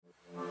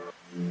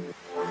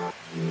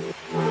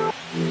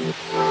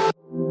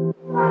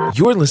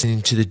You're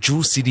listening to the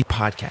Jewel City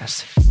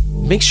Podcast.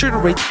 Make sure to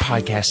rate the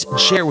podcast and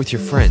share it with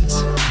your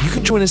friends. You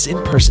can join us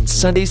in person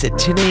Sundays at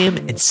 10 a.m.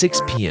 and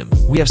 6 p.m.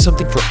 We have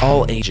something for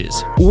all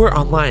ages, or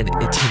online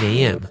at 10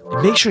 a.m.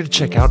 And make sure to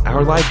check out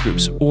our live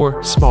groups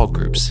or small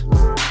groups.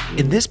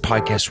 In this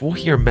podcast, we'll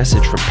hear a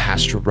message from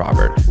Pastor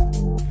Robert.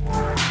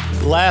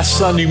 Last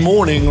Sunday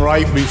morning,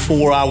 right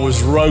before I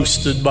was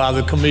roasted by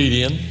the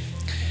comedian,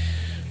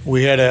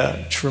 we had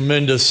a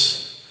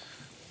tremendous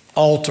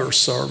altar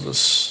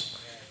service.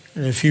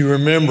 And if you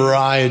remember,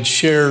 I had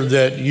shared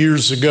that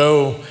years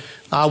ago,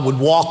 I would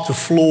walk the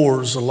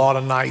floors a lot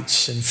of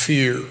nights in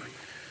fear,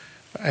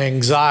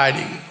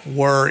 anxiety,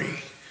 worry.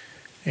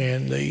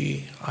 And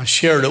I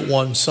shared it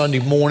one Sunday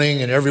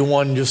morning, and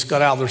everyone just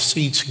got out of their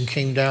seats and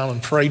came down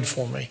and prayed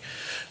for me.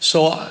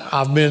 So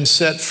I've been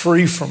set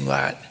free from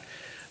that.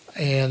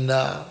 And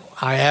I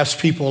asked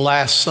people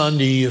last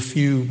Sunday, if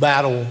you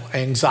battle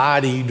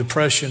anxiety,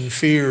 depression,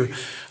 fear,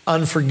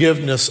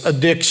 unforgiveness,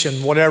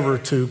 addiction, whatever,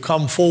 to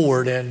come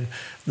forward, and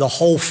the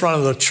whole front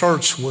of the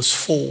church was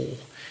full.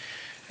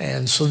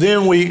 And so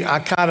then we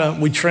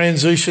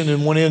transitioned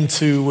and went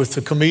into with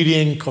the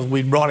comedian, because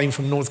we brought him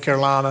from North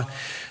Carolina.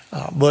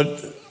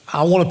 But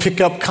I want to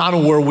pick up kind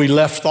of where we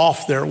left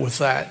off there with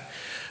that,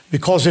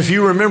 because if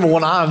you remember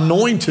when I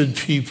anointed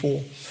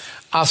people,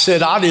 I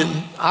said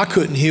I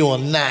couldn't heal a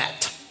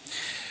gnat,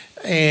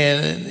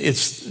 and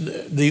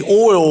the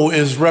oil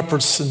is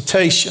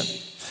representation,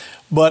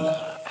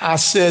 but I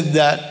said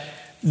that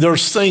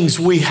there's things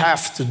we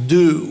have to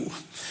do.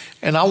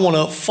 And I want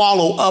to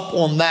follow up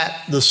on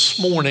that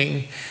this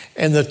morning.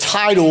 And the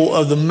title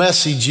of the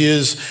message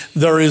is,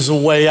 There is a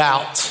Way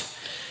Out.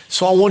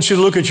 So I want you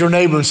to look at your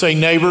neighbor and say,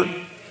 neighbor,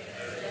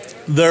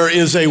 there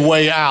is a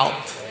way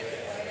out.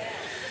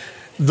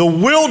 The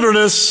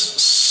wilderness,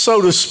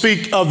 so to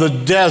speak, of the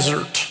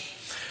desert.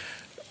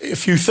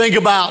 If you think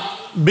about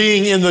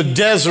being in the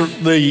desert,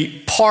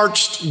 the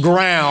parched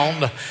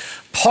ground,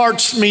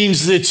 parched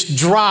means it's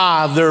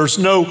dry, there's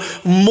no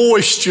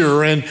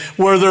moisture, and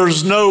where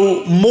there's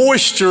no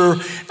moisture,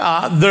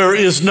 there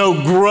is no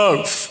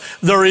growth,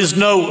 there is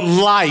no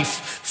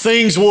life.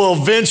 Things will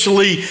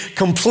eventually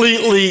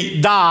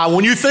completely die.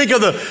 When you think of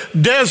the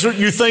desert,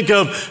 you think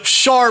of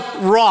sharp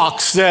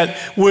rocks that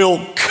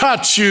will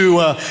cut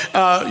you.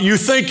 You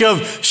think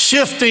of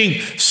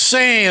shifting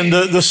sand.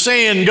 The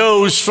sand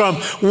goes from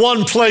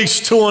one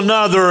place to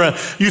another.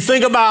 You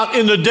think about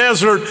in the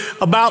desert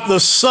about the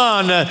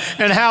sun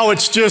and how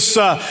it's just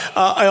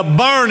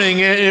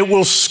burning, and it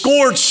will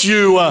scorch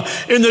you.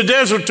 In the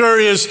desert there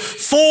is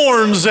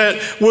thorns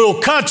that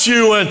will cut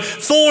you, and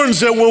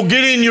thorns that will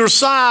get in your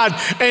side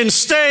and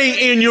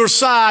stay in your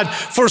side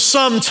for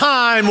some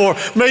time, or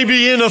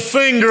maybe in a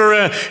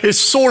finger. It's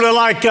sort of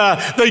like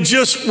they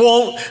just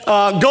won't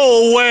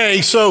go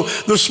away. So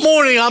this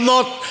morning I'm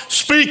not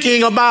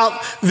speaking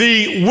about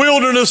the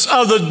wilderness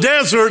of the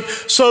desert,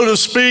 so to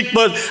speak,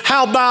 but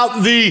how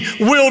about the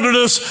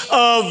wilderness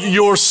of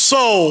your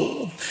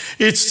soul?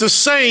 It's the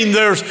same.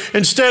 There's,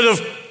 instead of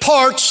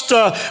parched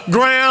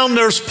ground,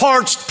 there's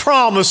parched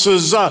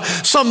promises.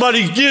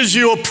 Somebody gives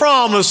you a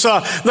promise.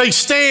 They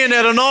stand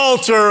at an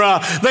altar.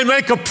 They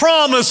make a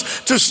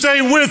promise to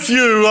stay with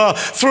you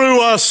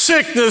through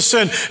sickness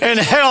and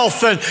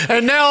health.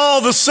 And now all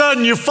of a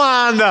sudden you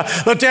find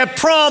that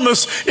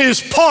promise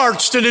is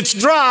parched and it's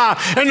dry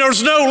and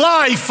there's no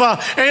life,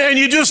 and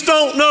you just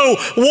don't know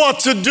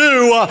what to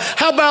do.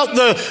 How about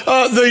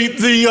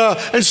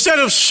the instead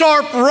of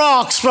sharp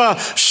rocks,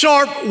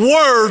 sharp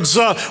words,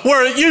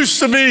 where it used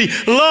to be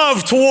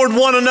love toward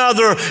one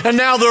another, and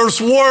now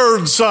there's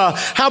words.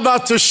 How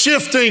about the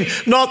shifting,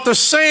 not the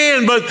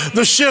sand, but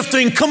the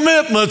shifting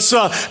commitments,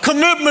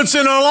 commitments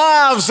in our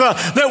lives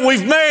that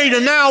we've made,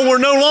 and now we're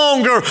no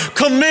longer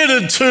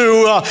committed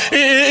to.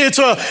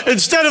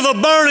 Instead of a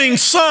burning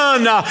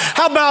sun,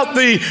 how about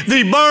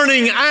the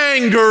burning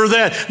anger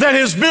that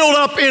has built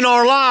up in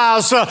our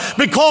lives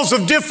because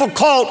of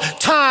difficult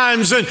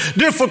times and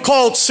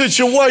difficult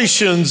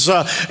situations,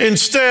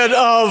 instead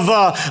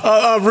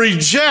of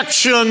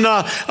rejection.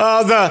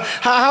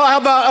 How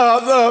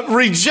about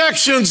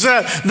rejections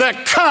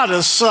that cut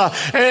us,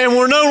 and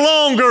we're no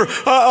longer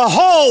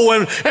whole,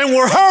 and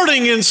we're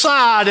hurting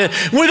inside, and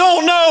we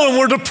don't know, and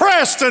we're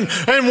depressed, and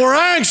we're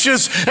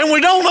anxious, and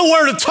we don't know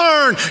where to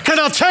turn. Can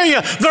I tell you,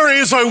 there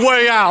is a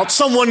way out?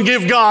 Someone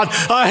give God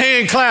a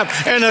hand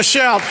clap and a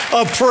shout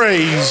of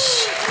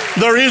praise.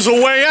 There is a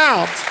way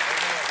out.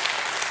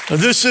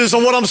 This is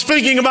what I'm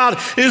speaking about,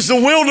 is the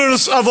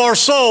wilderness of our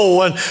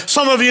soul. And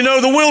some of you know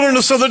the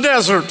wilderness of the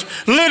desert.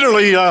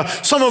 Literally,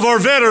 some of our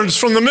veterans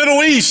from the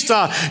Middle East,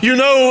 you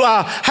know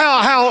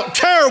how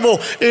terrible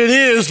it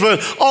is,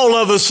 but all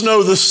of us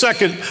know the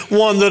second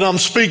one that I'm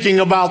speaking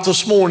about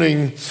this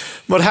morning.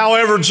 But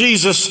however,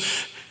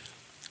 Jesus,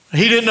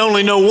 he didn't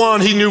only know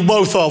one, he knew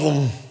both of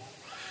them.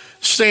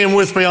 Stand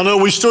with me. I know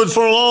we stood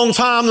for a long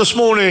time this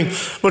morning,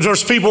 but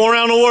there's people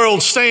around the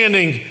world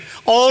standing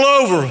all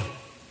over.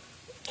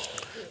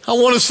 I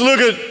want us to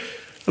look at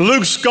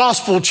Luke's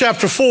Gospel,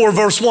 chapter 4,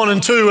 verse 1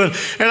 and 2.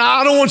 And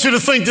I don't want you to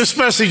think this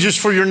message is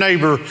for your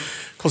neighbor,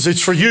 because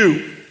it's for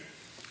you.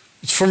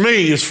 It's for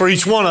me. It's for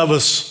each one of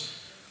us.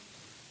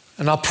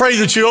 And I pray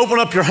that you open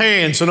up your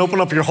hands and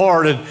open up your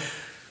heart and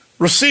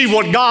receive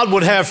what God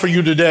would have for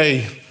you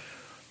today.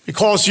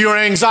 Because your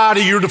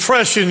anxiety, your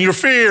depression, your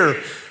fear,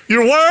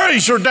 your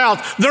worries, your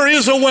doubt, there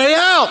is a way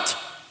out.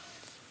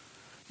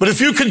 But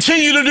if you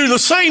continue to do the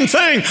same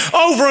thing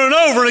over and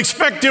over and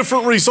expect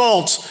different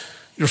results,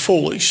 you're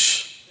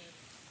foolish.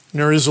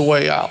 And there is a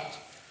way out.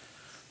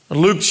 In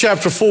Luke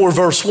chapter 4,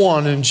 verse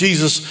 1, and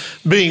Jesus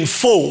being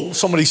full,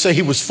 somebody say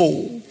he was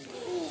full.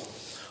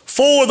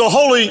 Full of the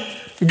Holy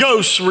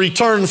Ghost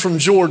returned from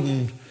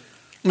Jordan.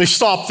 Let me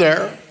stop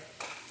there.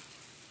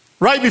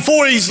 Right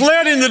before he's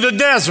led into the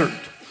desert,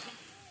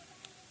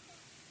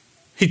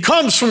 he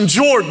comes from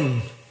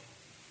Jordan.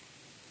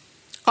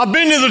 I've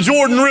been to the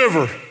Jordan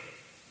River.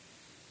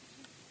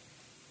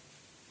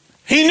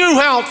 He knew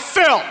how it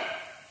felt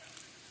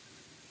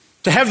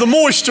to have the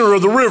moisture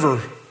of the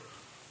river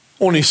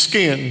on his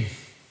skin.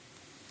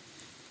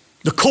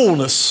 The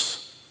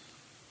coolness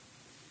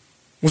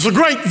was a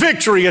great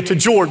victory at the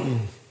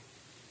Jordan.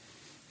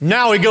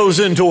 Now he goes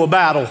into a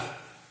battle.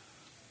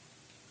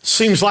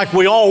 Seems like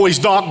we always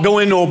go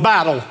into a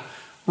battle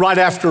right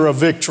after a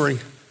victory.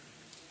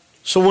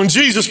 So when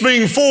Jesus,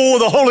 being full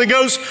of the Holy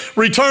Ghost,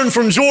 returned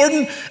from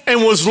Jordan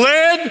and was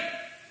led,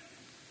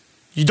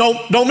 you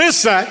don't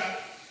miss that.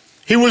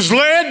 He was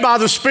led by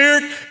the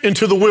Spirit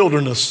into the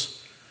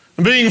wilderness,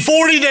 being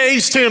 40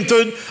 days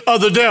tempted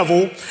of the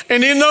devil.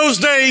 And in those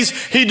days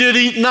he did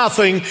eat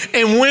nothing.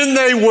 And when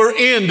they were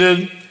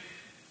ended,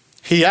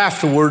 he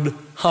afterward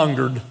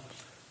hungered.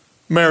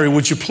 Mary,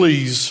 would you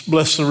please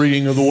bless the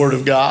reading of the Word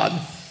of God?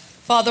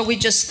 Father, we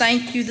just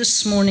thank you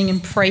this morning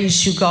and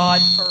praise you, God,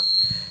 for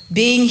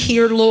being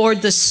here,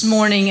 Lord, this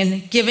morning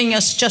and giving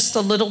us just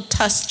a little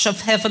touch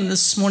of heaven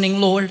this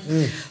morning, Lord.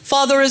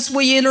 Father, as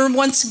we enter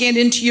once again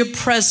into your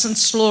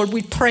presence, Lord,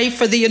 we pray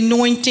for the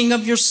anointing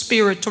of your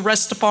Spirit to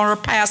rest upon our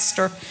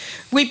pastor.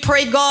 We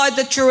pray, God,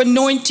 that your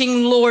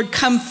anointing, Lord,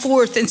 come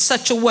forth in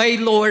such a way,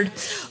 Lord.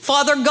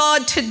 Father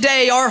God,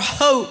 today our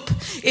hope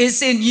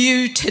is in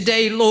you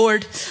today,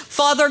 Lord.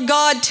 Father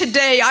God,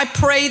 today I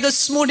pray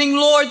this morning,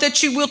 Lord,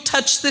 that you will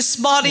touch this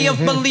body of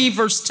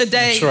believers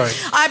today.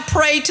 That's right. I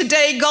pray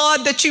today,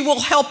 God, that you will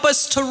help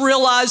us to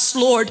realize,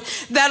 Lord,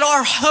 that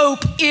our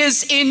hope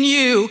is in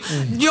you.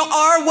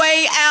 Our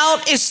way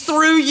out is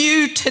through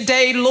you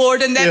today,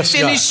 Lord, and that Yes,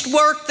 finished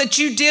work that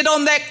you did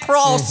on that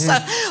cross.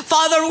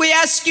 Father, we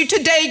ask you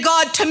today,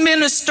 God, to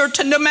minister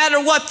to no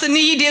matter what the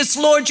need is,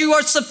 Lord, you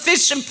are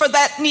sufficient for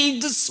that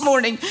need this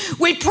morning.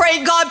 We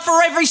pray, God,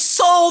 for every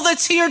soul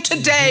that's here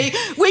today.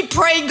 We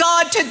pray,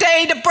 God,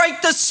 today to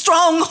break the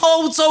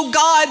strongholds, oh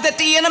God, that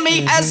the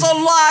enemy has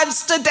on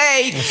lives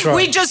today. Right.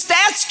 We just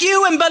ask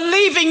you and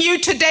believing you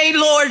today,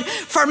 Lord,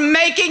 for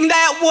making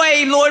that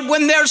way, Lord,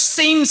 when there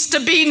seems to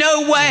be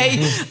no way.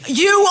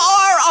 You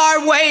are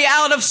our way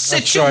out of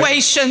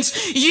situations.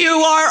 Right. You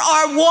are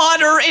our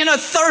water in a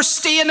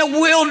thirsty and a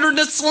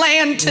wilderness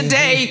land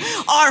today.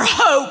 Our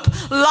hope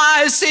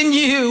lies in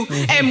you,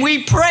 and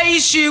we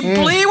praise you.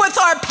 Be with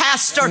our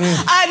pastor.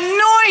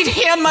 Anoint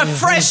him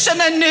afresh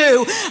and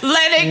anew.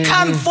 Let it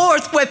come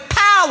forth with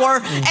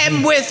power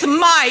and with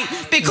might,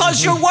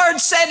 because your word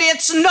said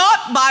it's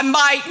not by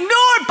might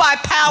nor by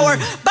power,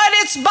 but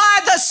it's by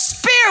the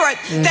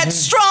Spirit that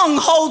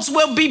strongholds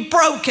will be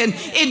broken.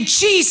 In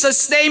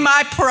Jesus' name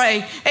I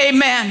pray.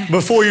 Amen.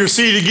 Before you're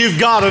seated, give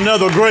God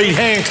another great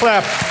hand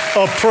clap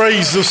of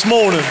praise this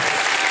morning.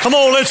 Come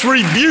on, let's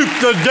rebuke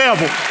the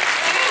devil.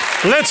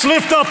 Let's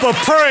lift up a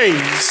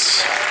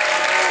praise.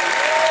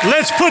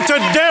 Let's put the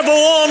devil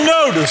on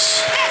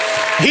notice.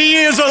 He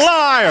is a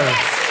liar.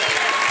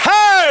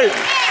 Hey!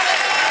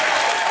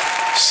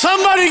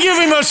 Somebody give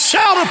him a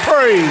shout of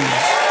praise.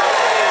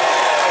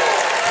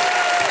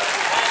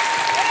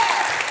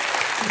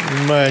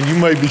 Man, you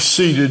may be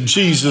seated.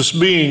 Jesus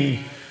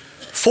being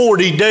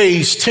 40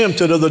 days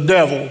tempted of the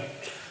devil.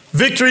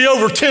 Victory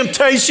over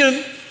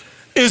temptation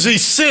is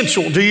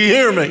essential. Do you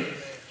hear me?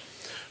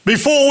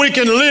 Before we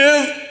can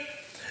live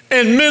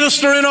and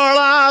minister in our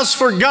lives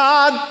for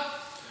God,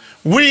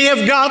 we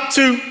have got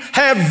to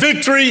have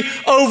victory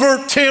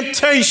over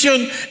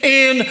temptation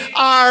in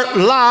our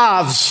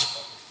lives.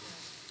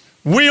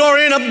 We are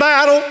in a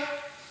battle.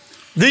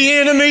 The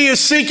enemy is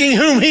seeking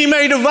whom he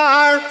may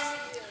devour.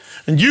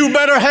 And you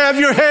better have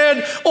your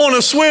head on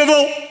a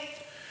swivel.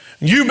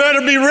 You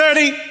better be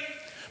ready,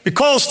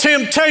 because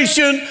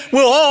temptation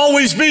will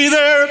always be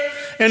there.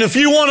 And if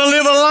you want to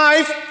live a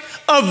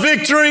life of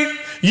victory,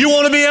 you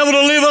want to be able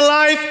to live a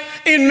life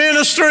in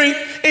ministry,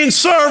 in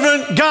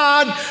serving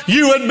God,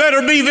 you had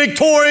better be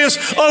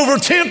victorious over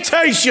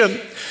temptation.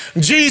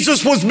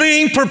 Jesus was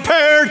being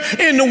prepared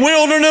in the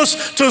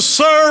wilderness to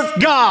serve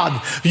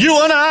God.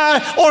 You and I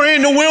are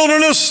in the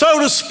wilderness,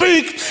 so to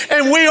speak,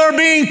 and we are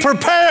being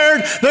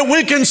prepared that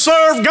we can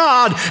serve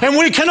God. And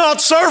we cannot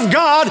serve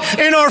God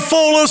in our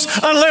fullest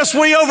unless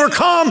we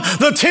overcome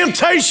the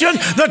temptation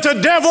that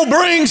the devil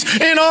brings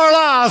in our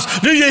lives.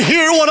 Do you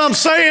hear what I'm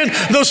saying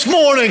this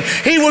morning?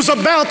 He was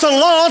about to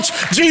launch,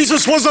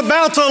 Jesus was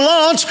about to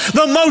launch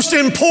the most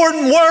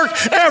important work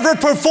ever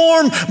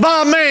performed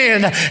by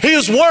man.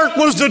 His work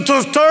was to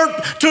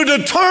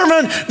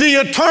determine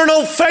the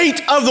eternal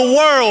fate of the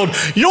world.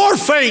 Your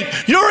fate,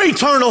 your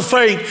eternal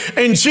fate.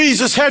 And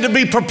Jesus had to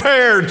be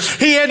prepared.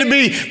 He had to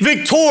be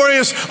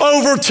victorious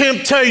over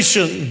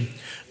temptation.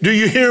 Do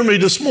you hear me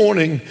this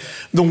morning?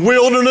 The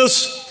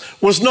wilderness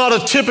was not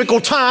a typical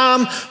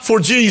time for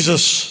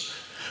Jesus.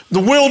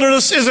 The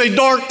wilderness is a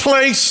dark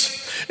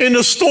place in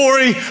the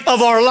story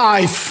of our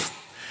life.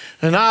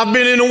 And I've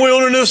been in the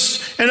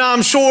wilderness, and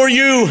I'm sure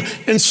you,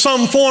 in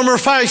some form or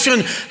fashion,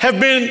 have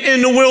been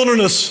in the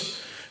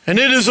wilderness. And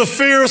it is a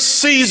fierce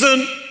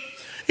season.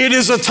 It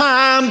is a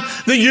time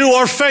that you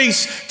are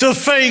face to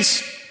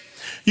face.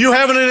 You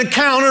have an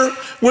encounter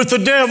with the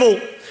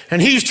devil,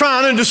 and he's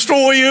trying to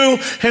destroy you.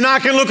 And I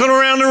can look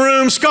around the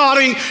room,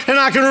 Scotty, and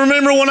I can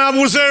remember when I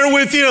was there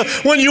with you,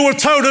 when you were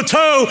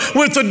toe-to-toe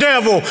with the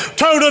devil.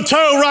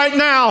 Toe-to-toe right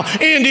now,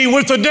 Indy,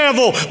 with the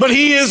devil. But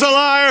he is a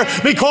liar,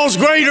 because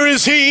greater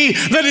is he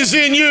that is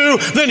in you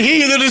than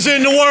he that is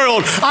in the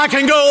world. I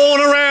can go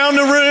on around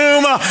the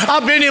room.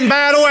 I've been in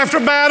battle after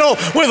battle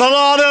with a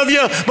lot of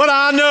you, but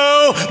I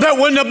know that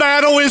when the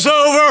battle is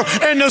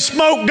over and the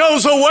smoke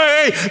goes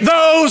away,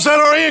 those that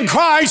are in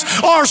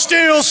Christ are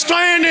still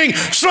standing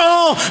strong,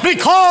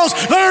 because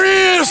there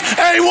is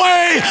a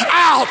way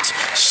out.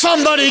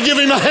 Somebody give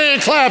him a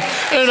hand clap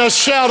and a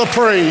shout of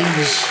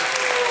praise.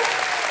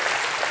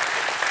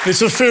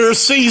 It's a fierce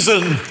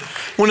season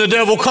when the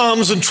devil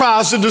comes and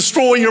tries to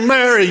destroy your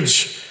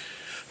marriage,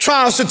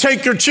 tries to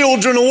take your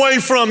children away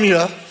from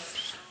you.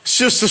 It's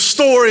just a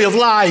story of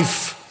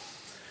life.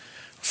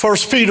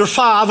 1 Peter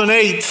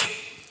 5:8.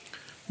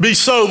 Be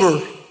sober.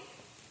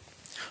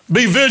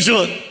 Be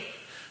vigilant.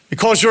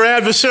 Because your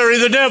adversary,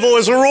 the devil,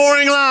 is a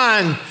roaring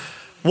lion,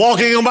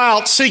 walking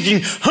about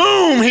seeking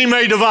whom he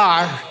may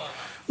devour.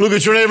 Look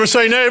at your neighbor and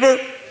say, neighbor,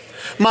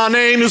 my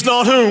name is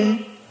not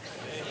whom.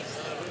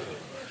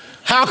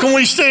 How can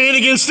we stand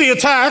against the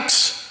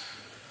attacks?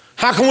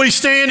 How can we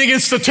stand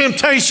against the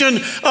temptation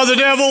of the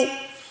devil?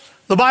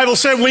 The Bible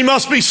said we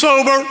must be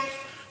sober.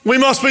 We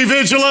must be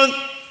vigilant.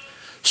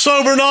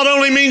 Sober not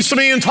only means to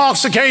be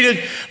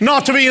intoxicated,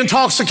 not to be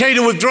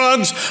intoxicated with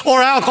drugs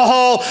or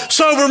alcohol.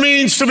 Sober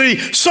means to be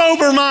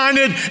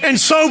sober-minded and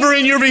sober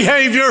in your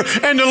behavior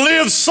and to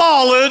live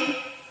solid,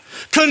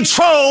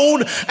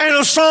 controlled, and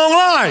a strong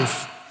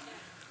life.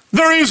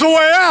 There is a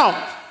way out.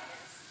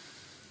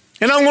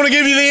 And I'm going to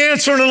give you the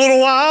answer in a little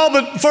while,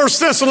 but 1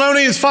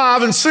 Thessalonians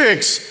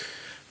 5:6.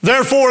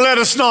 Therefore let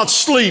us not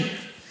sleep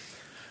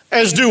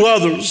as do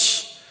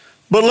others,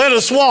 but let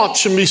us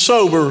watch and be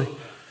sober.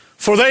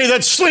 For they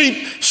that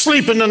sleep,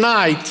 sleep in the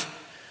night,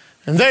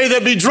 and they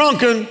that be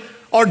drunken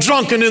are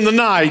drunken in the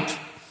night.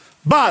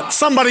 But,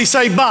 somebody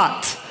say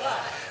but.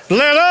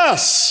 Let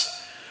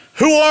us,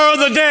 who are of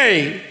the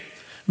day,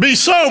 be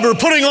sober,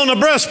 putting on the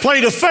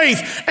breastplate of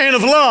faith and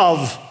of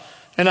love,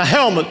 and a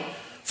helmet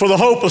for the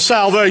hope of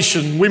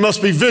salvation. We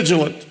must be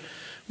vigilant.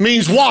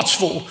 Means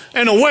watchful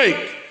and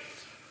awake.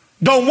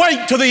 Don't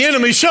wait till the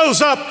enemy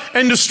shows up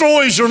and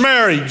destroys your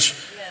marriage.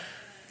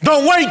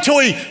 Don't wait till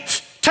he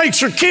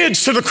takes your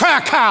kids to the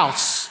crack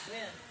house.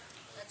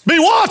 Be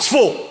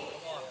watchful.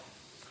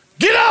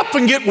 Get up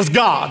and get with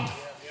God.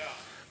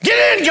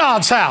 Get in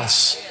God's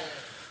house.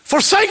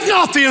 Forsake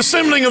not the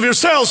assembling of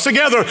yourselves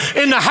together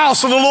in the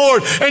house of the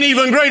Lord, and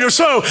even greater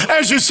so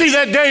as you see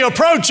that day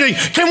approaching.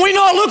 Can we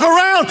not look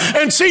around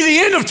and see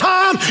the end of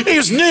time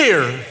is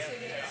near?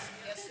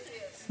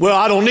 Well,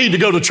 I don't need to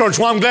go to church.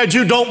 Well, I'm glad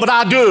you don't, but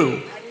I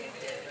do.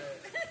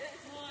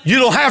 You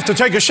don't have to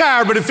take a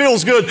shower, but it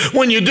feels good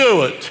when you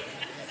do it.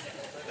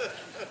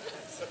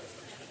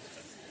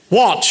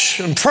 Watch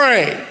and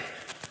pray.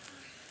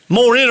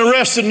 More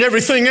interested in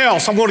everything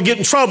else. I'm going to get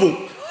in trouble.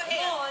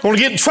 I'm going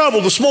to get in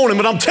trouble this morning,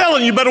 but I'm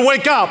telling you, you better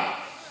wake up.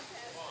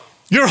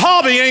 Your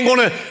hobby ain't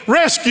going to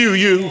rescue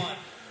you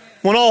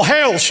when all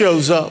hell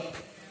shows up.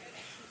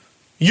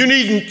 You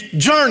needn't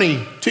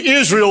journey to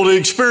Israel to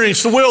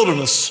experience the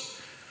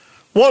wilderness.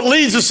 What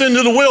leads us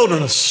into the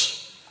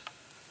wilderness?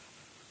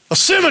 A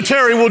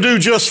cemetery will do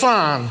just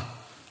fine.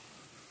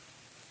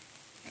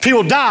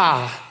 People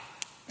die.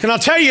 Can I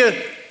tell you,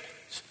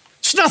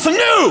 it's nothing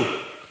new.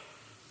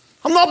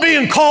 I'm not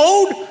being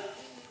cold.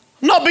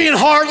 I'm not being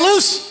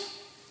heartless.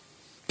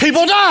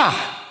 People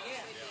die.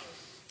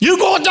 You're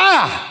going to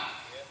die.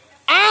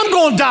 I'm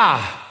going to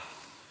die.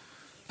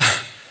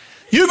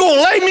 You're going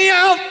to lay me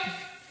out,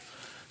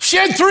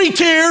 shed 3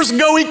 tears, and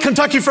go eat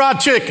Kentucky Fried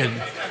Chicken.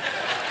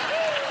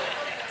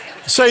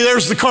 Say,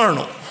 there's the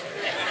Colonel.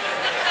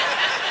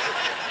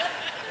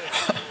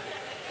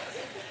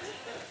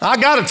 I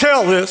got to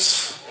tell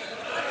this.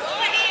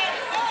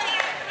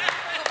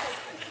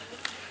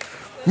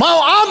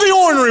 I'm the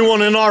ornery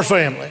one in our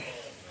family.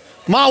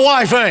 My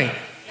wife ain't.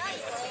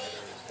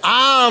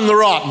 I'm the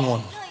rotten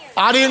one.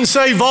 I didn't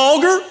say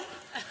vulgar.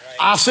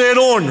 I said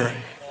ordinary.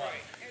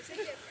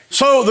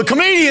 So the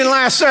comedian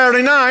last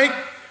Saturday night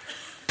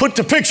put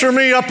the picture of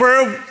me up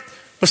there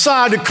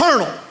beside the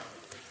colonel.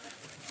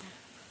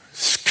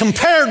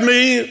 Compared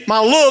me,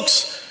 my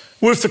looks,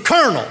 with the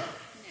colonel.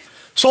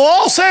 So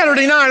all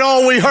Saturday night,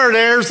 all we heard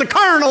there is the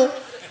colonel.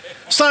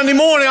 Sunday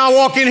morning, I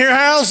walk in here,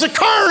 how's the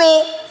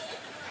colonel?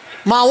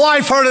 My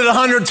wife heard it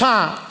 100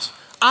 times.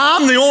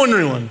 I'm the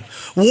ornery one.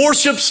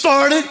 Worship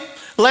started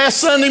last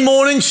Sunday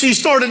morning. She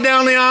started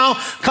down the aisle,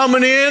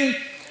 coming in,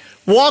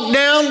 walked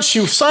down.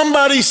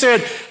 Somebody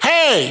said,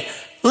 hey,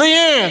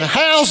 Leanne,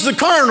 how's the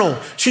colonel?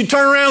 She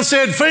turned around and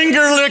said,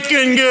 finger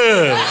licking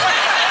good.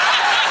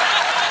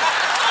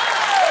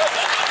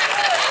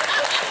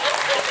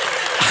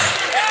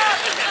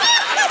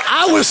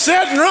 I was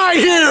sitting right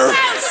here.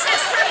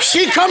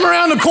 She come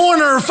around the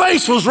corner, her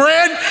face was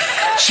red.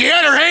 She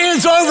had her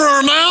hands over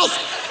her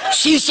mouth.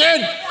 She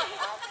said,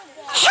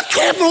 I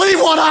can't believe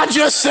what I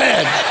just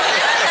said.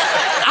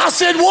 I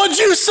said, what'd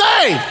you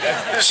say?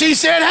 She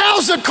said,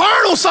 how's the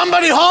colonel?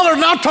 Somebody hollered,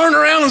 and I turned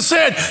around and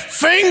said,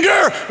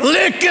 finger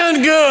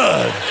licking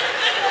good.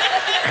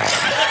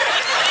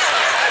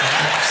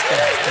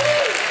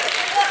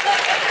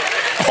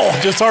 Oh, I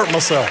just hurt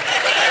myself.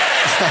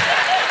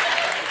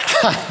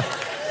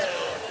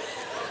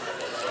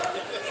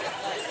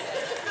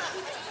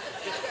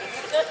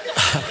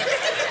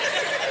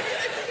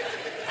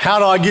 How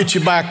do I get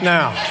you back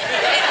now?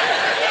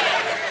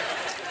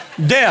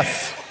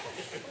 Death.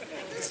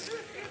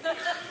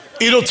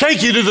 It'll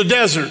take you to the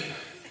desert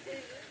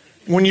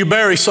when you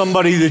bury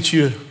somebody that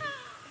you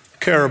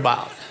care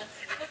about.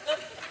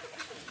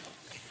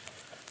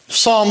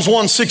 Psalms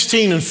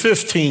 116 and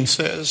 15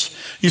 says,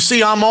 you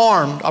see, I'm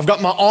armed. I've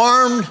got my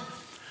armed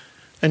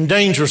and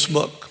dangerous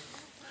book.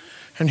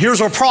 And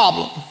here's our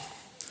problem.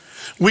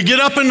 We get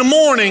up in the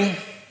morning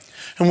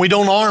and we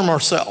don't arm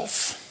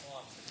ourselves.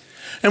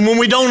 And when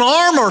we don't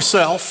arm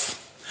ourselves,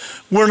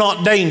 we're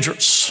not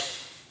dangerous.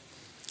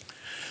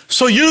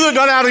 So you that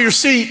got out of your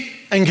seat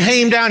and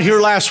came down here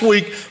last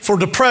week for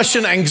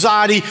depression,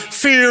 anxiety,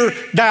 fear,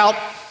 doubt,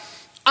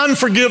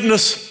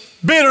 unforgiveness,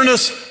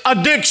 bitterness,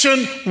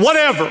 addiction,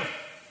 whatever.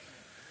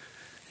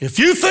 If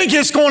you think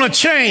it's going to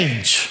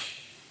change,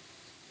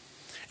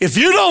 if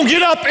you don't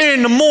get up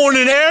in the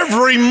morning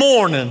every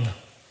morning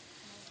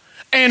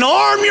and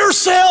arm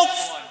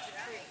yourself,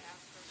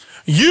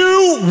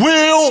 you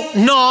will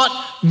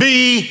not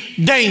be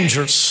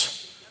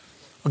dangerous.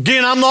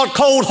 Again, I'm not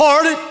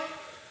cold-hearted,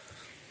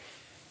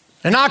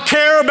 and I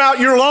care about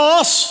your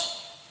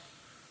loss.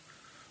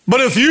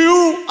 But if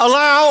you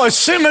allow a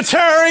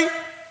cemetery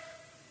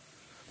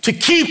to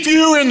keep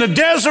you in the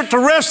desert the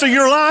rest of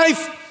your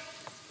life,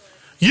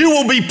 you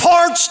will be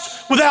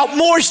parched without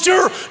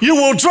moisture, you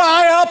will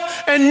dry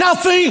up, and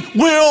nothing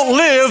will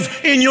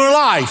live in your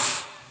life.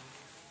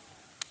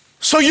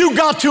 So you've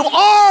got to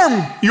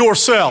arm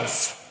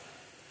yourself.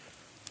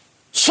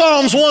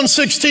 Psalms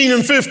 116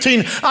 and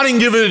 15, I didn't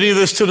give any of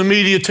this to the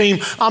media team.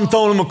 I'm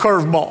throwing them a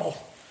curveball.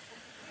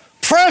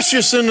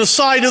 Precious in the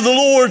sight of the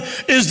Lord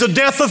is the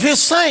death of his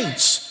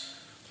saints.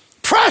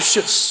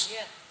 Precious.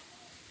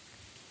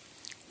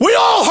 We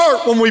all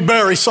hurt when we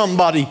bury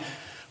somebody.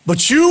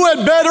 But you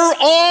had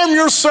better arm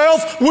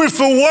yourself with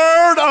the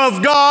Word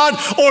of God,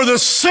 or the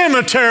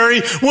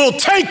cemetery will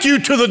take you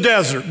to the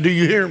desert. Do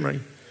you hear me?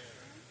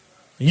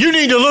 You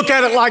need to look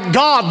at it like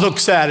God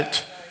looks at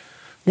it.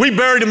 We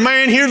buried a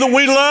man here that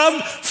we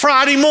loved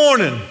Friday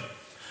morning.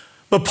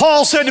 But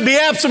Paul said to be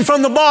absent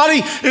from the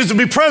body is to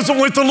be present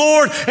with the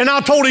Lord. And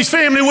I told his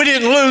family we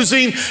didn't lose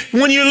him.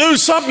 When you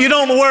lose something, you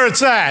don't know where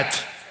it's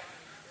at.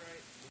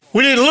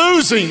 We didn't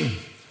lose him.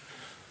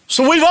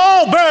 So we've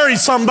all buried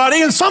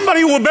somebody, and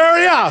somebody will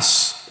bury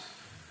us.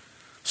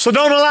 So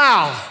don't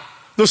allow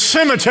the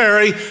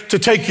cemetery to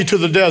take you to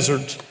the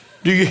desert.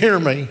 Do you hear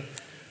me?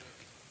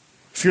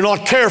 If you're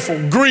not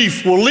careful,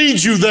 grief will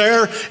lead you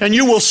there, and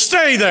you will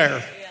stay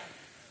there.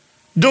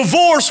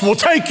 Divorce will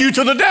take you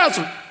to the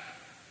desert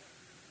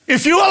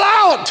if you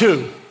allow it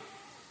to.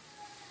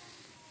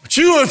 But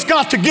you have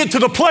got to get to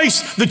the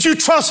place that you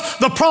trust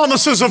the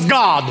promises of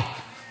God.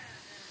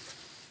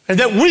 And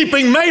that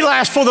weeping may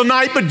last for the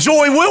night, but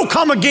joy will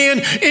come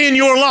again in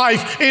your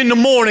life in the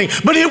morning.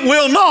 But it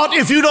will not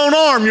if you don't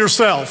arm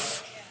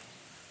yourself.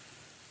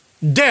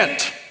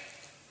 Debt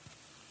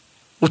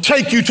will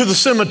take you to the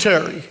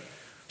cemetery.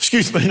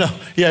 Excuse me, no,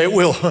 yeah, it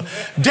will.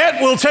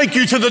 Debt will take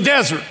you to the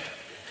desert.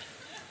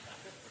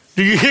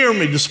 Do you hear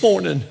me this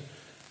morning?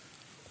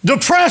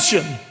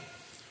 Depression.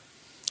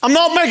 I'm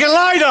not making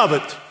light of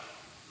it.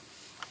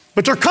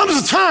 But there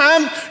comes a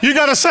time you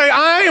got to say,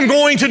 I am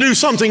going to do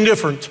something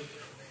different.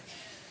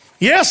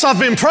 Yes, I've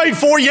been prayed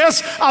for.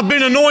 Yes, I've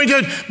been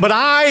anointed. But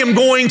I am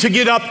going to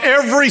get up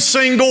every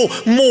single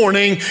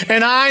morning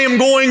and I am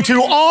going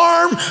to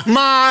arm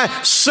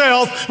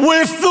myself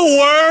with the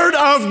Word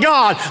of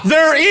God.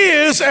 There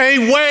is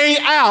a way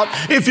out.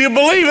 If you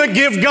believe it,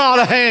 give God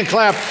a hand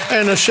clap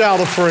and a shout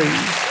of praise.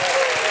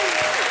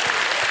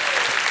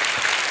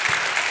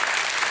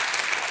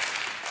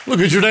 Look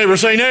at your neighbor,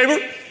 say, neighbor,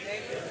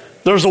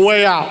 there's a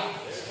way out.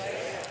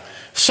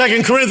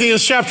 2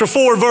 Corinthians chapter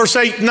 4, verse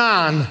 8 and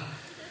 9.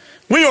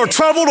 We are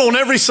troubled on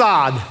every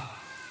side.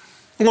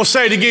 I'm going to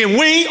say it again.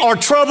 We are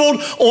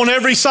troubled on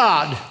every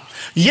side,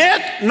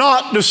 yet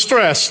not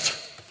distressed.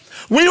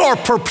 We are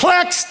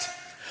perplexed,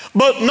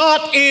 but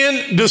not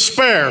in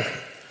despair.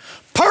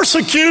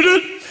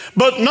 Persecuted,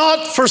 but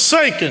not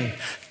forsaken.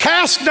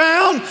 Cast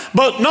down,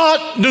 but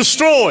not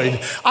destroyed.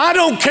 I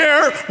don't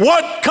care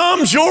what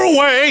comes your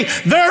way.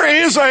 There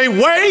is a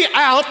way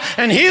out,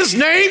 and his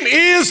name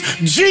is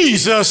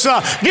Jesus.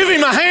 Give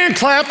him a hand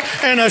clap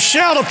and a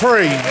shout of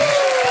praise.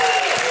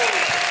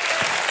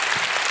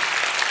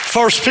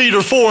 1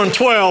 Peter 4 and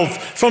 12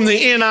 from the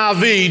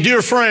NIV.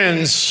 Dear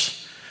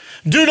friends,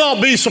 do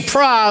not be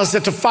surprised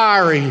at the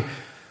fiery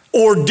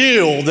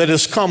ordeal that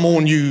has come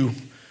on you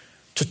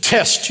to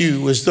test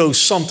you as though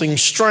something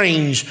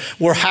strange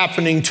were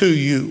happening to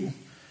you.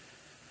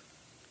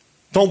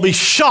 Don't be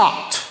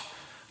shocked.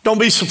 Don't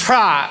be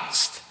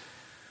surprised,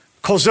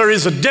 because there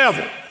is a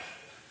devil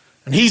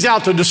and he's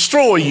out to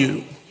destroy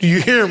you. Do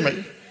you hear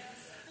me?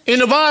 In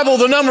the Bible,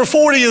 the number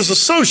 40 is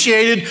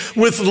associated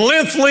with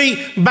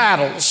lengthy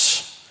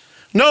battles.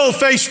 Noah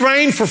faced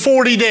rain for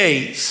 40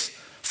 days.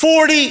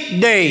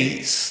 40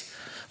 days.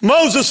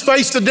 Moses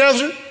faced the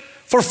desert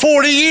for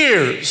 40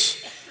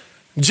 years.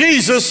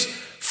 Jesus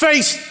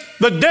faced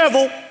the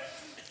devil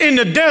in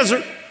the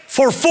desert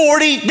for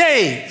 40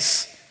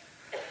 days.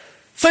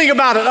 Think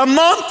about it, a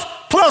month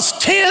plus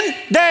 10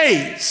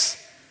 days,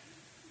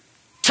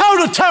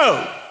 toe to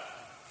toe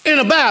in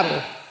a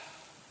battle.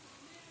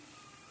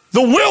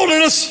 The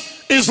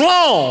wilderness is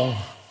long.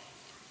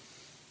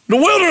 The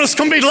wilderness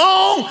can be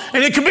long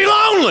and it can be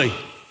lonely.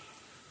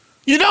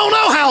 You don't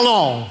know how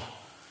long.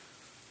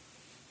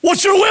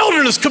 What's your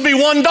wilderness? Could be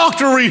one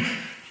doctor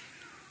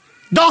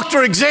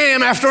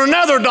exam after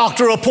another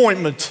doctor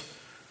appointment.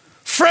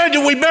 Fred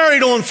that we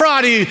buried on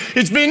Friday,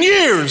 it's been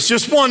years,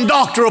 just one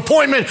doctor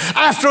appointment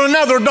after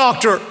another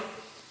doctor.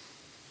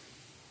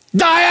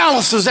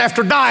 Dialysis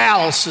after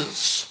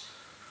dialysis.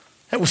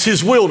 That was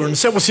his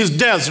wilderness, that was his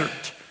desert.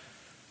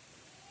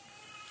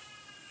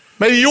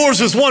 Maybe yours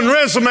is one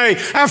resume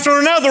after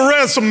another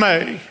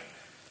resume.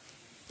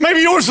 Maybe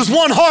yours is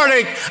one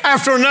heartache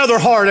after another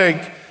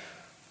heartache.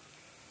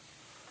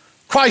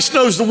 Christ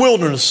knows the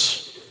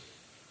wilderness.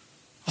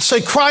 I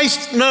say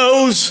Christ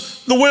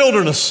knows the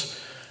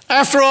wilderness.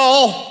 After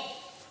all,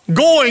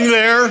 going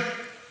there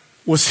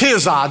was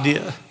his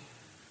idea.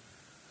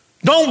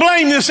 Don't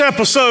blame this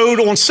episode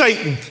on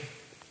Satan,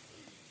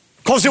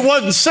 because it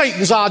wasn't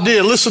Satan's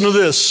idea. Listen to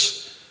this.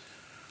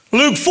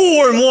 Luke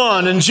 4 and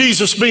 1, and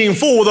Jesus being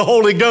full of the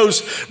Holy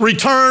Ghost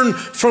returned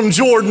from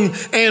Jordan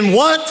and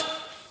what?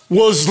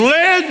 Was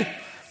led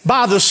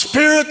by the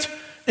Spirit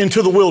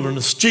into the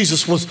wilderness.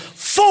 Jesus was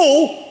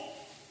full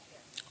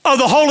of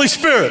the Holy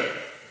Spirit.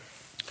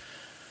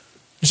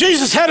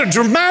 Jesus had a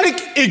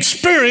dramatic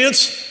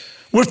experience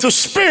with the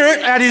Spirit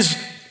at his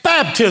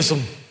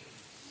baptism.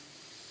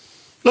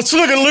 Let's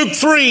look at Luke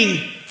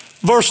 3,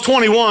 verse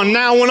 21.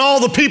 Now, when all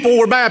the people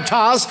were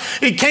baptized,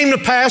 it came to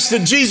pass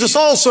that Jesus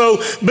also,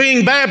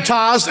 being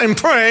baptized and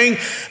praying,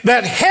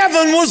 that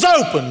heaven was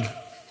opened.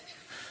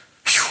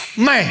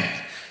 Whew, man.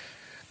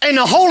 And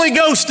the Holy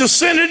Ghost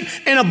descended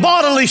in a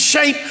bodily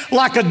shape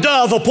like a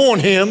dove upon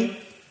him.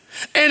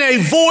 And a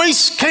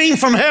voice came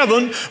from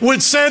heaven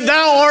which said,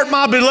 Thou art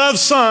my beloved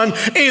Son,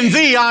 in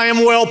thee I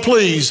am well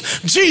pleased.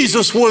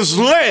 Jesus was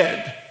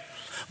led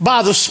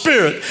by the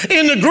Spirit.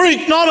 In the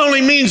Greek, not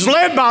only means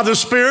led by the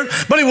Spirit,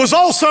 but he was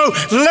also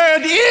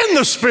led in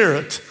the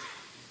Spirit.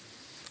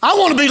 I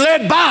want to be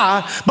led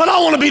by, but I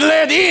want to be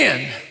led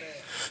in.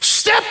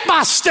 Step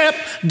by step,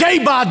 day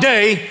by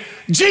day,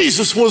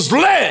 Jesus was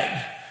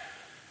led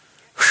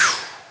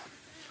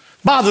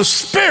by the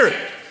Spirit.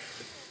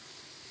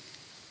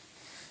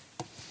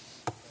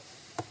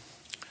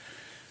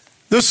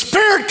 The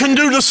Spirit can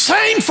do the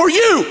same for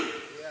you.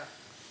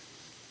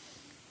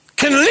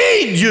 Can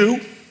lead you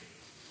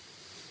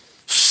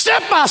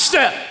step by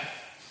step,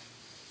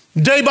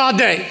 day by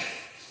day.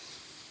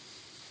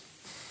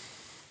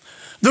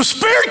 The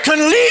Spirit can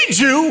lead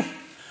you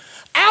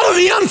out of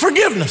the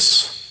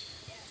unforgiveness.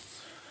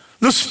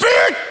 The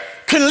Spirit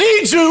can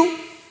lead you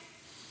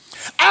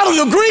out of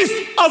the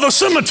grief of a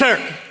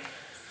cemetery.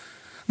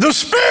 The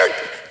Spirit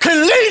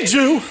can lead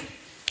you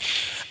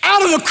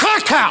out of the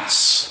crack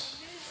house.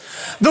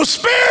 The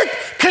Spirit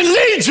can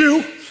lead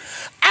you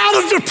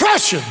out of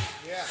depression,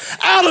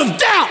 out of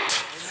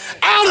doubt,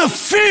 out of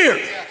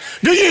fear.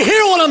 Do you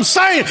hear what I'm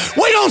saying?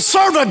 We don't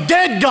serve a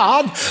dead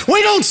God.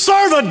 We don't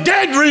serve a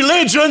dead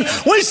religion.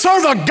 We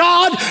serve a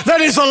God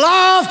that is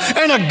alive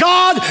and a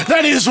God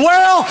that is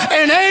well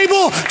and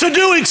able to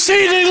do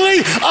exceedingly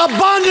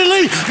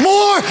abundantly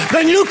more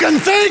than you can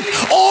think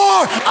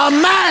or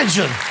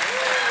imagine.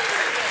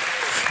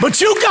 But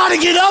you got to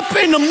get up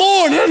in the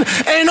morning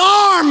and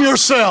arm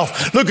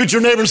yourself. Look at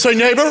your neighbor and say,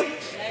 neighbor,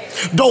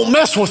 don't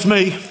mess with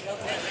me,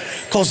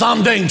 because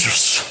I'm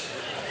dangerous.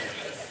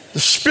 The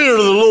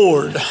Spirit of the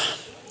Lord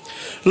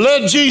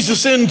led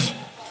Jesus into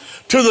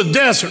the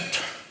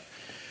desert.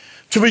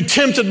 to be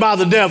tempted by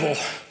the devil.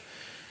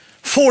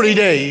 40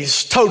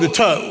 days, toe to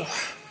toe.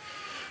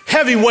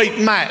 Heavyweight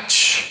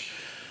match.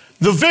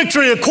 The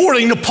victory,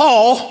 according to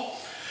Paul,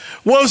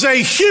 was a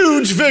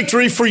huge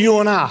victory for you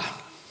and I.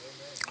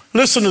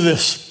 Listen to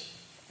this.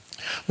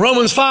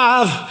 Romans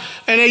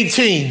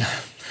 5:18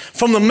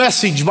 from the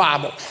Message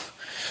Bible.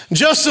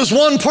 Just as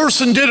one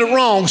person did it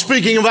wrong,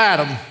 speaking of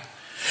Adam,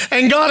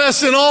 and got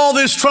us in all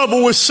this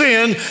trouble with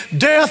sin,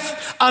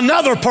 death,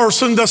 another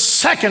person, the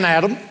second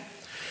Adam,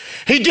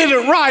 he did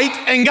it right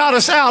and got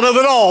us out of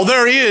it all.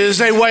 There is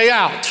a way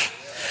out.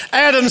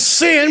 Adam's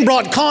sin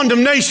brought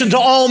condemnation to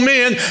all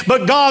men,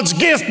 but God's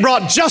gift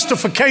brought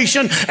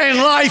justification and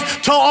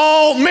life to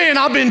all men.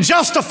 I've been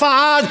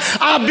justified.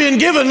 I've been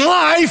given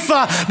life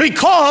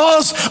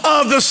because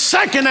of the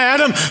second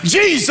Adam.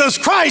 Jesus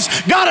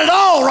Christ got it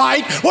all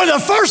right, where the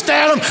first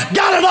Adam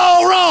got it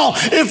all wrong.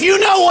 If you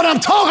know what I'm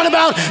talking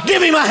about,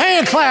 give him a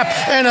hand clap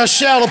and a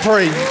shout of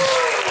praise.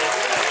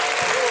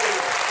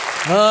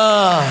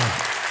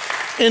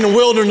 In the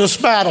wilderness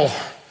battle,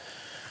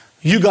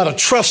 you got to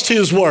trust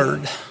his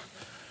word.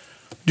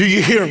 Do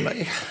you hear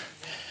me?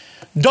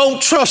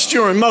 Don't trust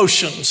your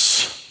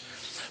emotions.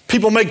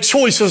 People make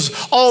choices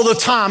all the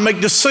time,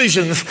 make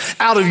decisions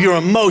out of your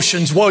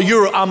emotions. Well,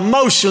 your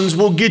emotions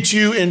will get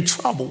you in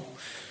trouble.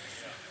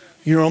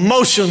 Your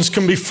emotions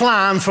can be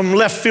flying from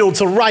left field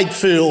to right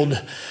field.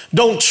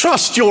 Don't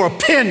trust your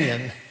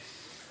opinion.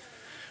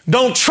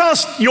 Don't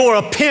trust your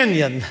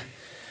opinion.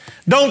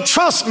 Don't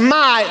trust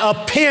my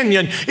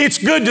opinion. It's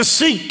good to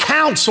seek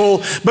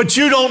counsel, but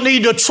you don't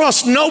need to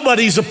trust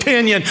nobody's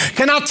opinion.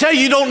 Can I tell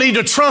you, you don't need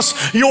to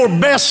trust your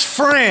best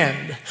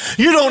friend.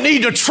 You don't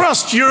need to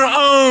trust your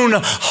own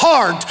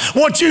heart.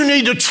 What you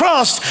need to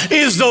trust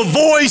is the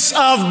voice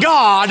of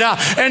God,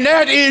 and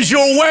that is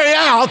your way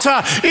out,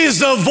 is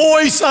the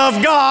voice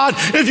of God.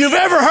 If you've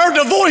ever heard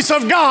the voice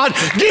of God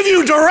give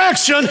you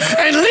direction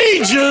and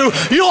lead you,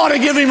 you ought to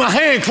give him a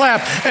hand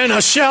clap and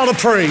a shout of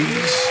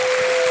praise.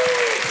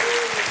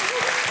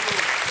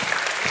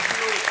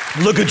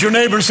 Look at your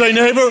neighbor and say,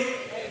 neighbor,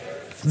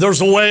 there's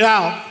a way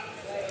out.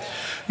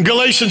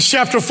 Galatians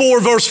chapter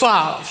 4, verse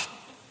 5.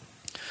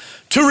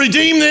 To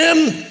redeem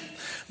them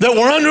that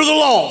were under the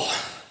law,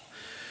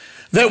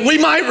 that we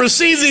might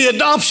receive the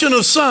adoption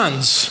of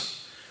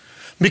sons.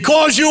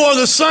 Because you are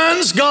the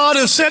sons, God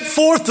has set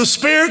forth the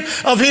Spirit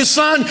of his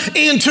Son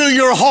into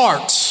your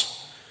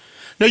hearts.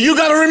 Now you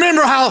got to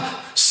remember how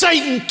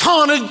Satan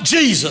taunted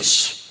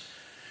Jesus.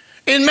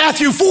 In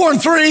Matthew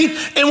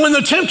 4:3, and when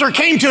the tempter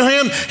came to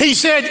him, he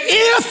said,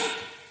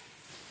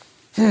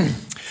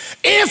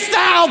 if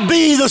thou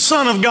be the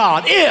Son of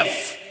God,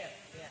 if.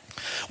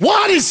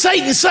 Why did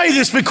Satan say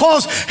this?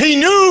 Because he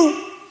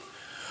knew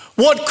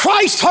what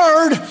Christ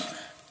heard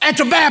at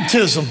the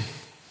baptism.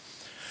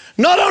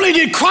 Not only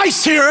did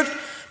Christ hear it,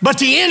 but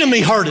the enemy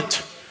heard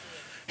it.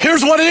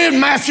 Here's what it is,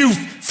 Matthew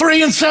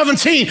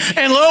 3:17.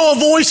 And lo, a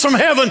voice from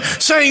heaven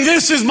saying,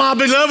 this is my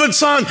beloved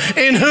Son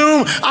in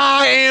whom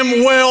I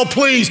am well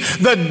pleased.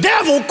 The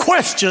devil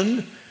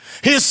questioned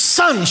his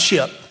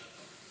sonship.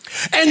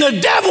 And the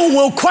devil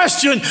will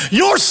question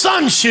your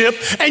sonship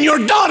and your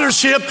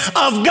daughtership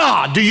of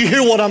God. Do you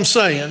hear what I'm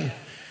saying?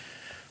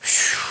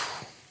 Whew.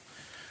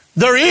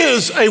 There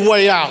is a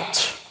way out.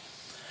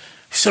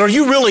 He said, are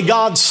you really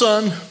God's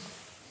son?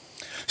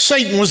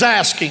 Satan was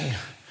asking.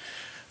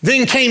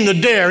 Then came the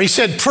dare. He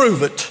said,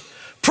 prove it.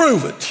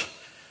 Prove it.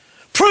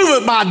 Prove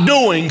it by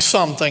doing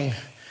something.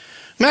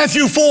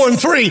 Matthew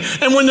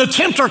 4:3. And when the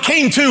tempter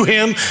came to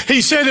him,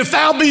 he said, if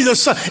thou be the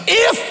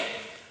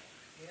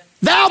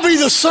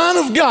Son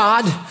of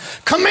God,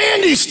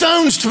 command these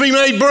stones to be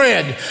made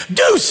bread.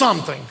 Do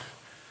something.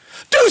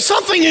 Do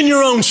something in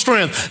your own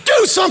strength.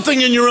 Do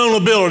something in your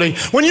own ability.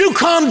 When you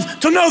come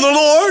to know the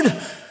Lord,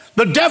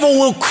 the devil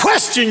will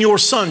question your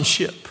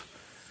sonship.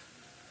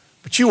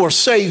 But you are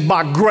saved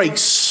by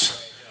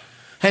grace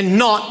and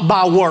not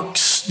by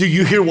works. Do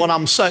you hear what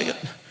I'm saying?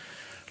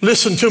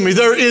 Listen to me.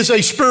 There is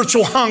a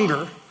spiritual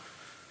hunger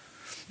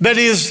that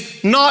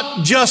is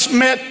not just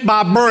met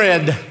by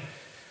bread.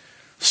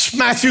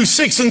 Matthew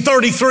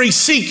 6:33,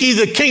 seek ye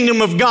the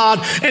kingdom of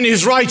God and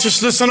his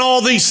righteousness, and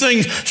all these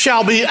things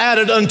shall be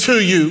added unto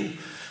you.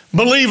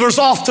 Believers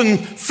often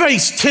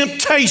face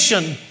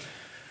temptation.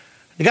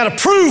 They got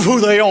to prove who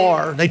they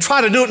are. They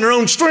try to do it in their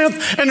own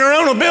strength and their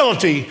own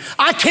ability.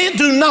 I can't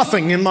do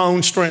nothing in my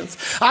own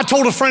strength. I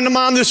told a friend of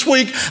mine this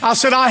week, I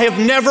said, I have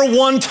never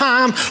one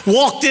time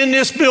walked in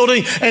this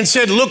building and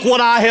said, look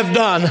what I have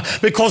done,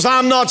 because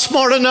I'm not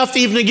smart enough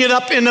even to get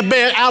up in the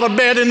bed, out of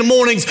bed in the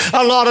mornings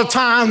a lot of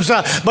times,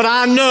 but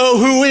I know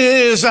who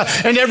is.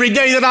 And every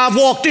day that I've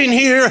walked in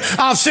here,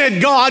 I've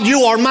said, God,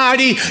 you are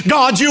mighty.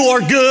 God, you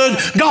are good.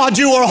 God,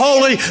 you are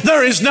holy.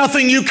 There is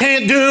nothing you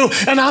can't do.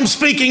 And I'm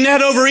speaking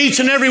that over each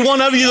and every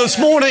one of you this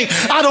morning.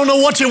 I don't know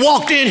what you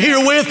walked in here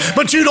with,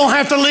 but you don't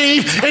have to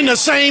leave in the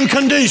same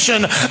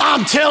condition.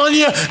 I'm telling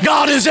you,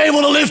 God is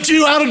able to lift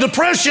you out of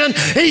depression.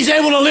 He's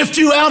able to lift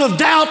you out of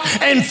doubt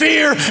and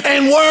fear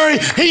and worry.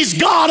 He's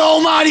God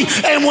Almighty,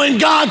 and when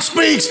God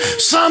speaks,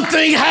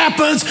 something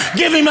happens.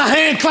 Give him a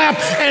hand clap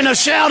and a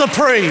shout of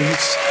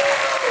praise.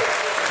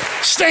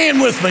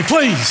 Stand with me,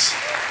 please.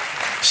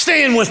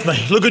 Stand with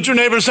me. Look at your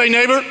neighbor and say,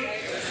 neighbor,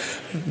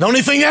 the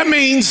only thing that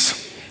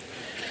means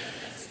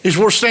is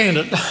we're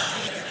standing.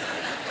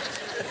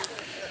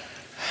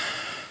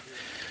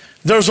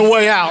 There's a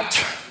way out.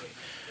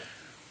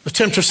 The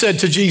tempter said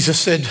to Jesus,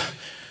 said,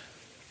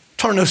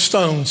 turn those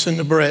stones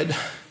into bread.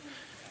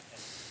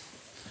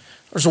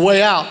 There's a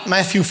way out,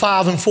 Matthew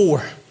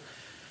 5:4.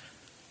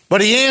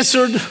 But he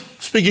answered,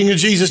 speaking to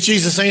Jesus,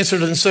 Jesus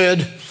answered and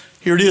said,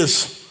 here it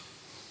is.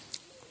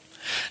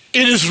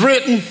 It is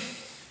written,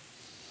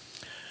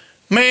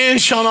 man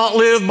shall not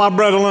live by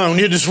bread alone.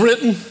 It is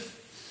written,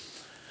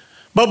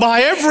 but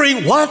by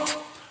every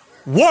what?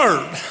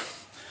 Word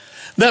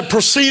that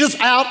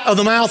proceedeth out of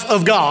the mouth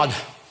of God.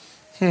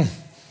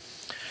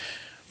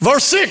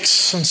 Verse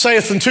 6, and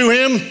saith unto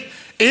him,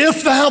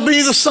 if thou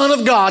be the Son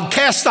of God,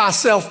 cast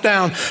thyself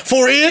down,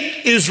 for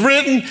it is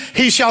written,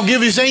 he shall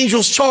give his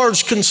angels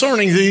charge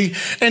concerning thee,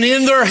 and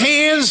in their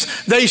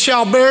hands they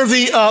shall bear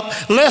thee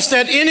up, lest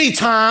at any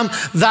time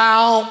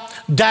thou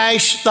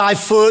dash thy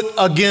foot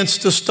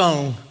against a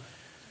stone.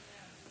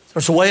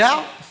 There's a way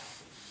out.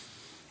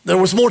 There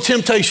was more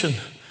temptation.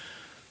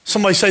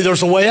 Somebody say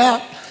there's a way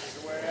out.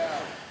 There's a way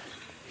out.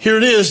 Here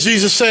it is.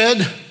 Jesus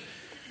said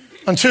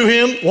unto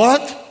him,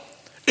 what?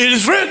 It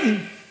is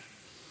written.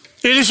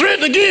 It is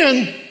written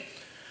again,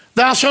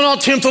 thou shalt not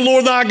tempt the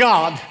Lord thy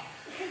God.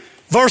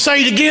 Verse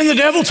 8, again the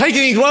devil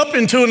taketh him up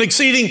into an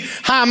exceeding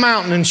high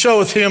mountain and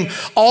showeth him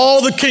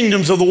all the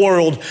kingdoms of the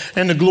world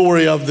and the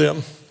glory of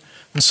them.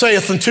 And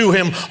saith unto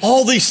him,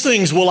 all these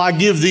things will I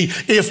give thee,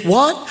 if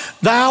what?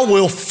 Thou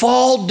wilt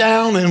fall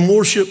down and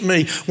worship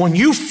me. When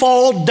you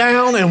fall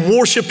down and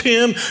worship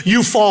him,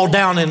 you fall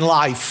down in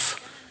life.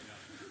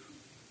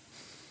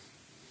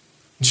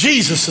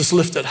 Jesus is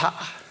lifted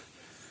high.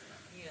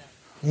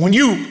 When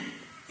you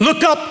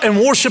look up and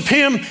worship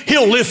him,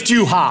 he'll lift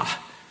you high.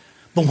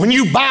 But when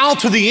you bow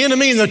to the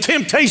enemy and the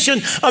temptation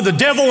of the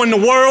devil in the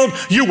world,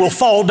 you will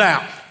fall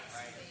down.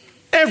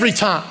 Every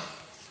time.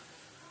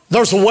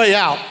 There's a way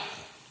out.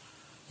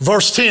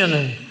 Verse 10,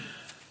 and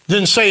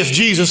then saith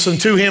Jesus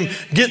unto him,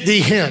 get thee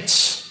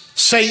hence,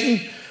 Satan,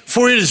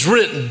 for it is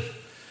written,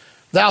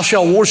 thou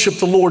shalt worship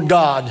the Lord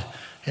God,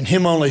 and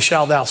him only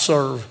shalt thou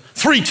serve.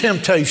 3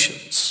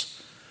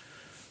 temptations,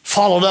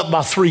 followed up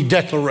by 3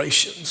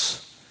 declarations.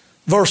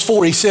 Verse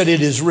 4, he said,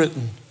 it is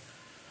written.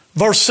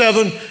 Verse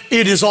 7,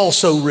 it is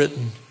also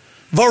written.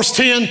 Verse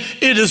 10,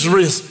 it is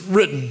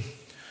written.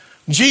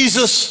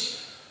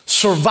 Jesus'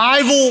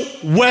 survival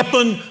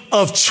weapon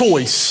of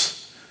choice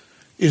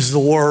is the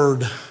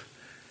word.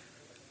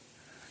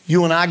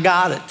 You and I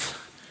got it.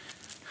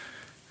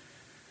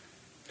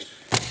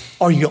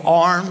 Are you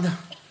armed?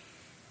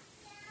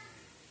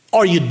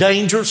 Are you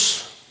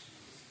dangerous?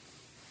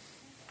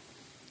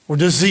 Or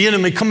does the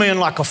enemy come in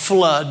like a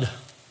flood?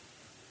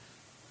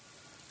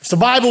 If the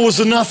Bible was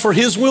enough for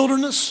his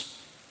wilderness,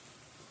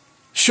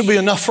 it should be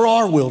enough for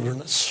our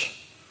wilderness.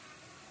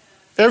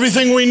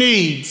 Everything we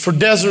need for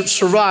desert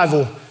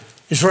survival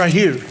is right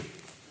here.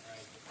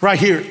 Right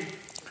here.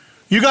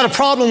 You got a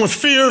problem with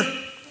fear?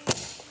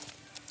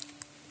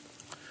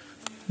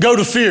 Go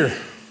to fear.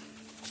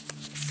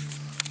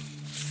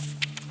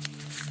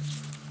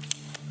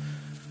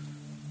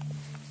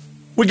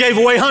 We gave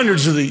away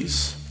hundreds of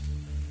these.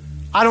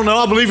 I don't know,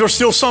 I believe there's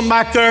still some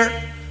back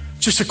there.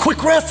 Just a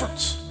quick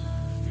reference.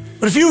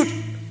 But if you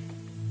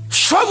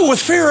struggle with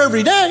fear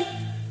every day,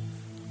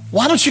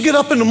 why don't you get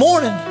up in the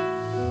morning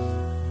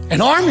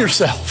and arm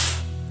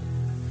yourself?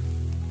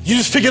 You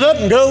just pick it up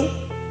and go.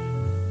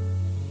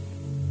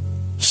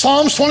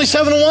 Psalms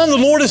 27:1, the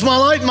Lord is my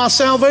light and my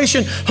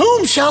salvation.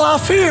 Whom shall I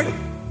fear?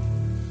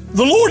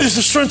 The Lord is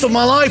the strength of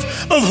my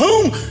life. Of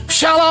whom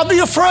shall I be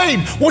afraid?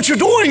 What you're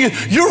doing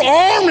is you're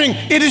arming,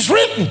 it is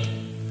written.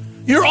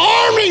 You're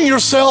arming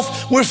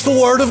yourself with the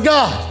Word of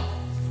God.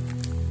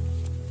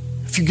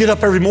 If you get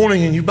up every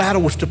morning and you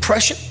battle with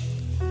depression,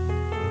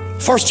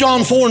 1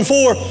 John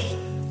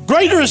 4:4,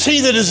 greater is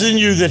he that is in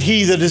you than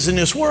he that is in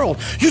this world.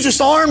 You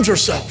just armed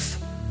yourself.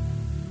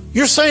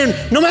 You're saying,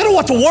 no matter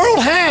what the world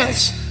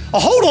has a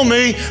hold on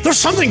me, there's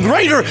something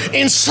greater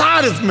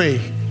inside of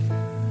me.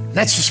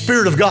 That's the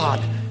Spirit of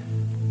God.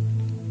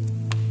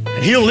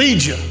 And he'll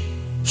lead you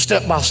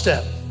step by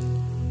step.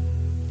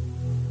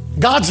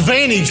 God's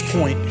vantage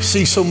point, you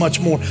see so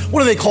much more. What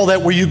do they call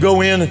that where you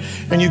go in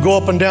and you go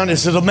up and down?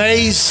 Is it a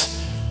maze?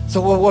 So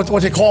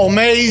what they call a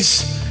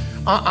maze?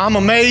 I'm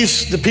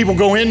amazed that people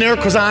go in there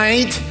because I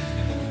ain't.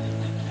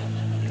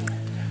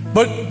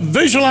 But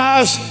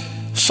visualize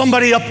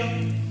somebody up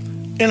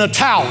in a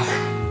tower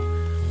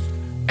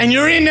and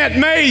you're in that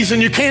maze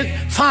and you can't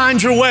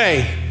find your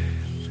way.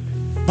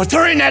 But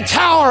they're in that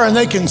tower and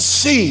they can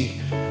see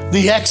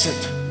the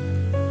exit.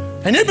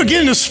 And they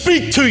begin to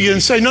speak to you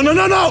and say, no,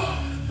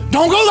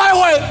 don't go that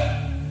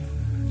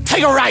way.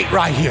 Take a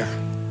right here.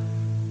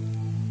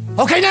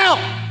 Okay, now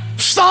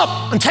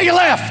stop and take a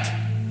left.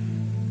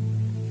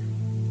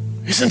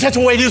 Isn't that the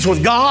way it is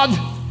with God?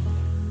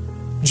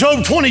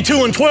 Job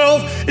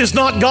 22:12, is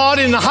not God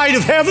in the height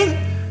of heaven?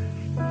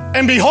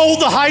 And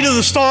behold the height of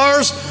the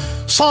stars,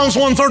 Psalms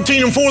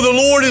 113:4, the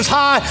Lord is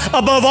high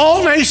above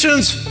all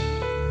nations.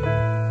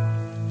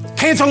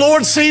 Can't the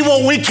Lord see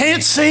what we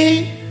can't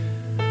see?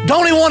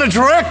 Don't He want to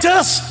direct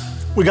us?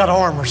 We got to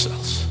arm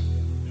ourselves.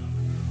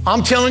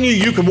 I'm telling you,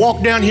 you could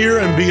walk down here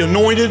and be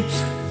anointed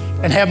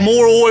and have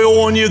more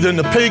oil on you than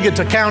the pig at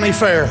the county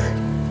fair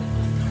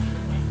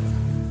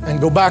and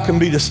go back and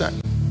be the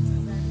same.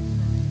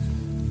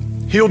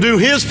 He'll do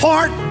His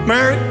part,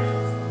 Mary,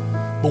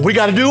 but we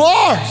got to do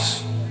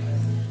ours.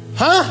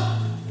 Huh?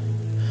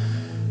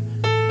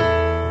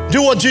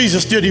 Do what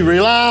Jesus did. He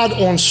relied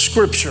on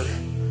Scripture.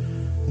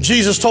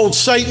 Jesus told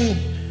Satan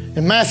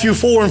in Matthew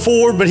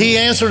 4:4, but He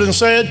answered and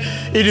said,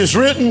 it is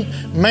written,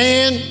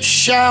 man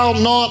shall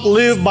not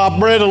live by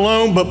bread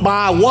alone, but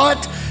by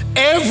what?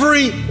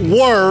 Every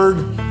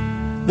word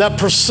that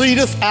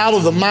proceedeth out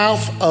of the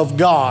mouth of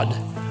God.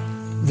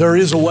 There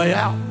is a way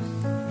out.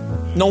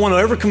 No one will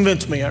ever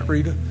convince me, Aunt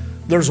Rita.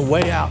 There's a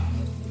way out.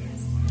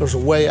 There's a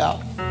way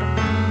out.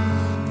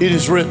 It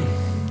is written.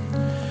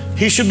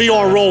 He should be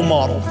our role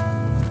model.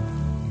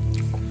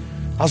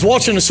 I was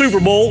watching the Super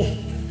Bowl,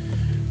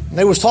 and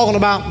they was talking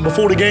about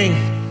before the game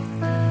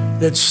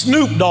that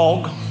Snoop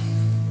Dogg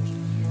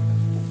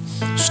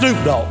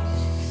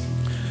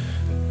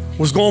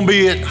was going to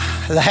be at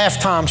the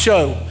halftime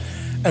show,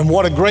 and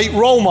what a great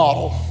role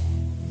model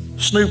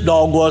Snoop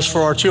Dogg was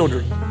for our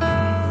children.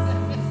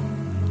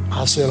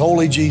 I said,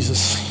 holy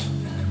Jesus.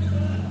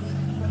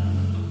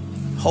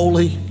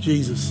 Holy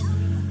Jesus.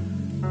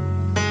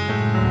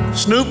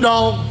 Snoop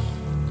Dogg,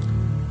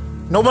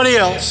 nobody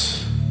else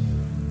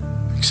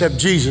except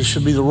Jesus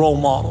should be the role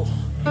model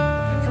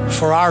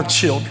for our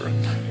children.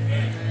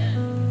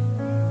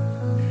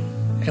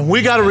 And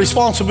we got a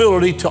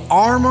responsibility to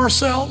arm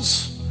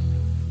ourselves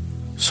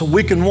so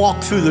we can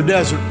walk through the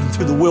desert and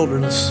through the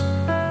wilderness,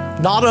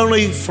 not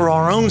only for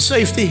our own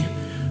safety,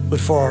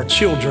 but for our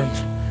children,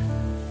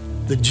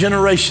 the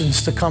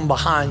generations to come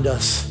behind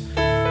us,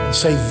 and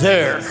say,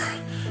 there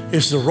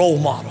is the role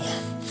model.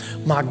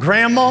 My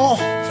grandma,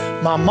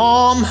 my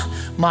mom,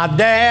 my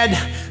dad,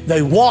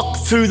 they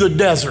walked through the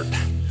desert,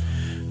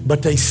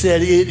 but they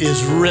said it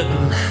is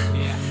written.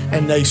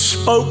 And they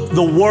spoke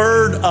the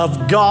word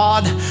of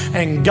God,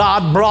 and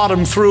God brought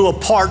them through a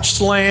parched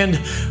land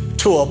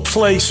to a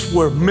place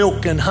where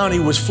milk and honey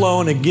was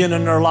flowing again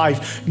in their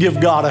life. Give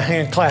God a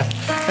hand clap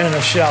and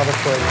a shout of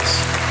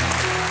praise.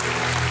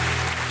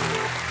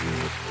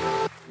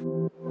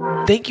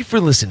 Thank you for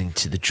listening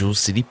to the Jewel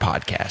City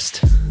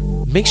Podcast.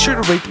 Make sure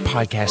to rate the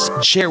podcast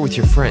and share it with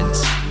your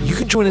friends. You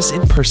can join us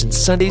in person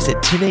Sundays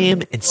at 10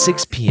 a.m. and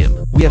 6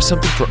 p.m. We have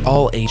something for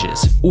all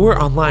ages,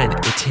 or online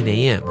at 10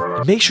 a.m.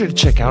 And make sure to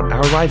check out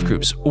our live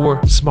groups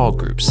or small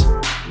groups.